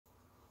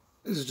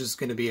This is just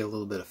going to be a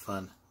little bit of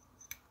fun.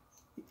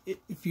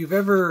 If you've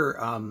ever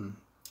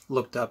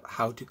looked up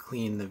how to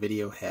clean the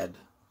video head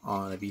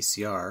on a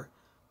VCR,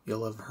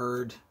 you'll have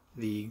heard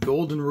the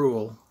golden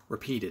rule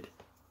repeated.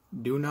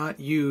 Do not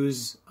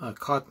use a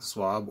cotton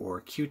swab or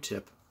a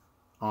Q-tip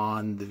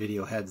on the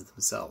video heads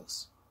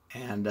themselves.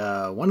 And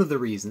one of the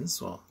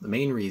reasons, well, the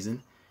main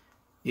reason,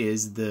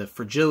 is the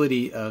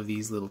fragility of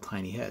these little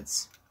tiny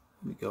heads.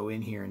 We go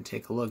in here and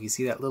take a look. You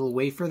see that little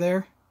wafer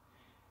there?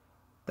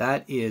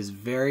 That is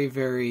very,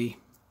 very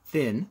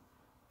thin,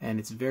 and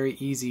it's very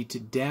easy to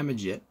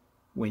damage it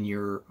when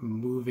you're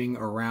moving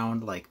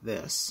around like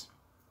this.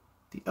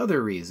 The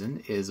other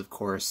reason is, of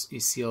course, you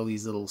see all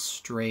these little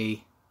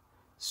stray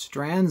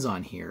strands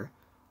on here.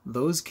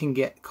 Those can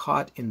get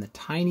caught in the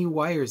tiny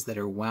wires that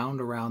are wound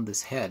around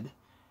this head,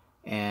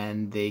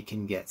 and they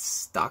can get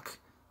stuck.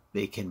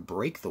 They can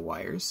break the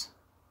wires,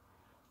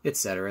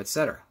 etc.,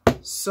 etc.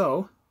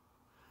 So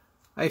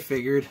I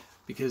figured,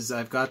 because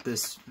I've got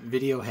this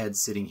video head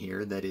sitting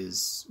here that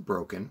is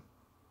broken,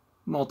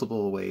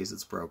 multiple ways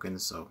it's broken,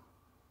 so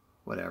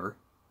whatever.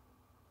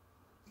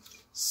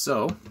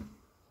 So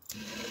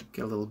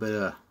get a little bit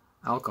of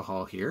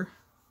alcohol here,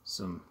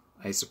 some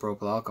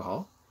isopropyl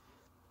alcohol,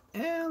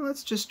 and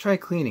let's just try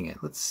cleaning it.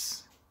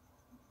 Let's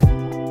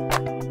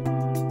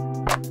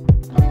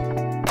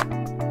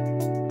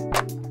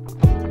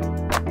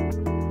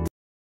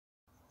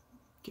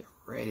get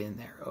right in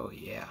there. Oh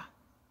yeah.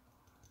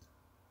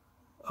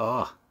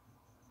 Oh,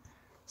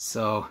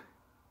 so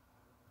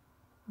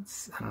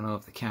I don't know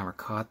if the camera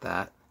caught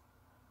that.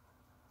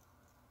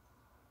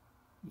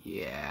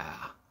 Yeah.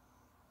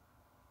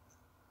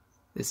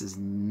 This is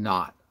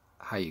not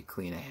how you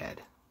clean a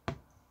head.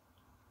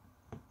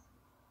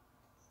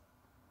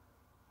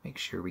 Make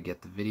sure we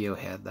get the video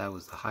head. That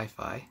was the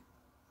hi-fi.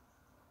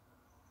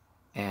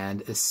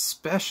 And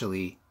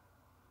especially,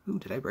 ooh,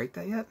 did I break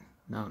that yet?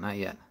 No, not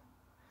yet.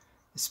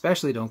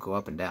 Especially don't go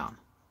up and down.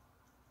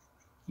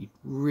 You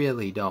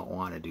really don't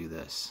want to do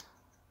this.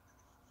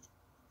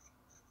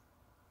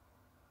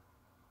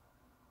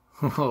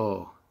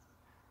 Oh.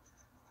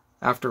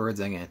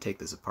 Afterwards I'm going to take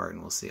this apart and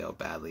we'll see how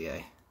badly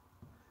I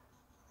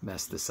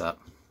messed this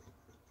up.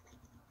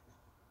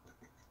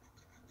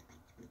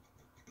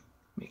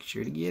 Make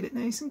sure to get it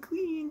nice and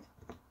clean.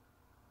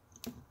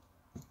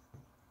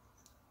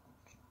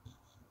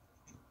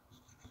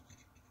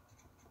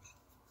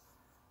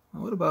 Now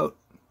what about,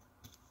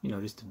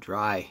 just a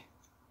dry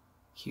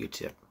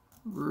Q-tip?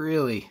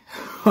 Really?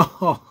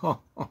 God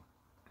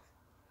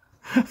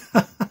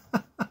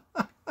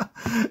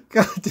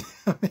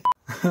damn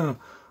it.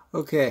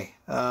 Okay,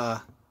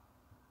 I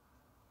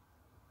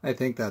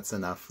think that's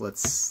enough.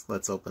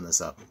 Let's open this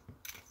up.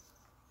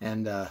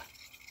 And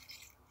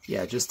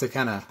yeah, just to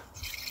kind of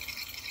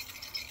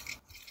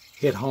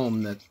hit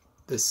home that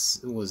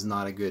this was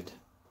not a good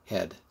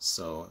head,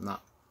 so I'm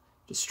not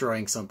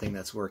destroying something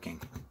that's working.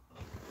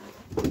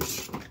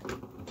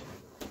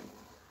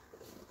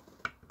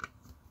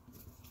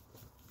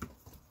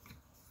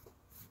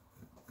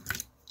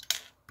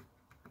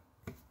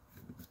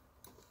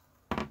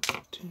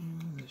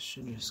 This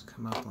should just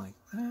come up like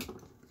that.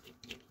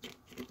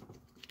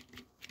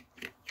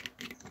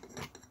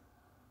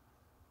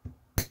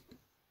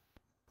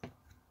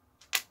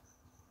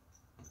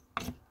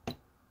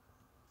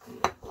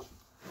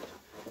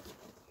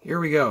 Here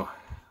we go.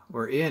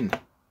 We're in.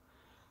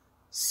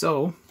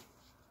 So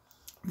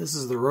this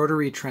is the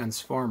rotary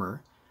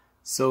transformer.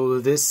 So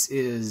this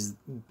is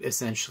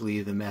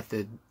essentially the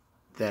method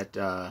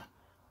that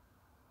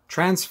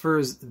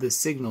transfers the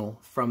signal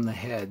from the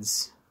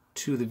heads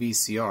to the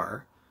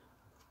VCR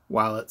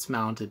while it's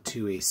mounted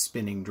to a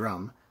spinning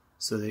drum.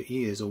 So there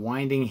is a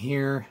winding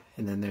here,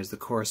 and then there's the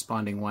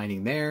corresponding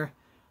winding there,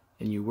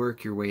 and you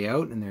work your way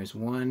out, and there's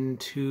 1,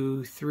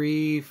 2,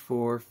 3,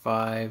 4,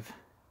 5,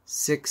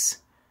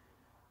 6,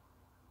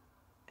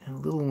 and a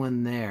little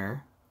one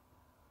there.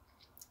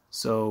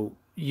 So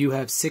you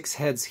have 6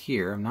 heads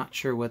here. I'm not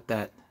sure what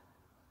that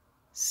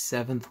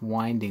 7th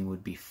winding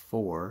would be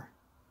for,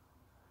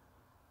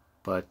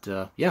 but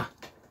yeah.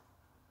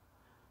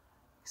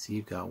 See,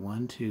 you've got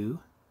 1, 2,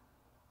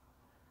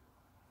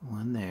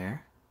 1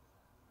 there,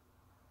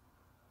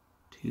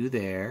 2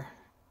 there,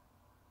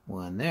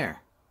 1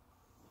 there.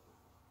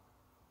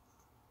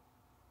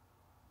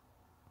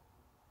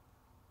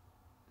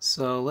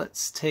 So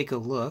let's take a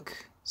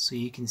look. So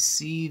you can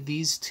see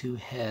these 2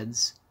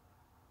 heads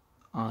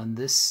on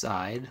this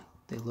side.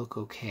 They look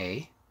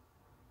okay.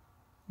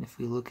 And if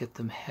we look at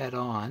them head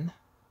on,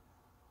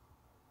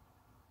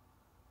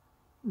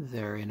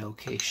 they're in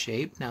okay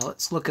shape. Now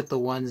let's look at the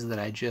ones that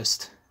I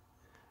just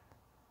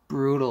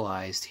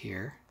brutalized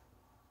here.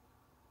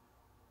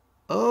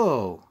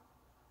 Oh,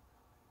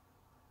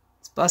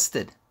 it's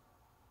busted.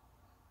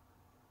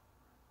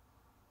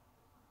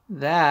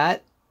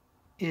 That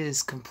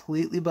is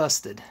completely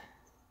busted.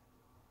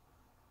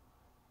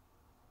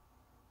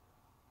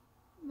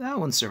 That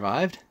one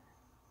survived.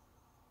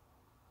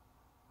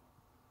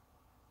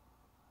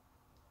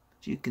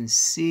 But you can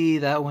see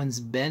that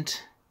one's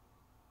bent.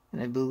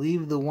 And I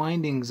believe the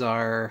windings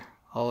are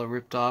all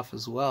ripped off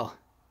as well.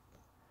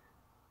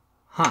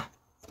 Huh.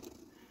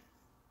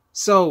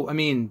 So, I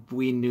mean,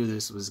 we knew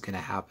this was going to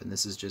happen.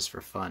 This is just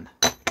for fun.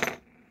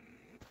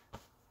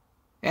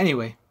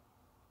 Anyway,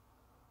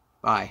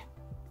 bye.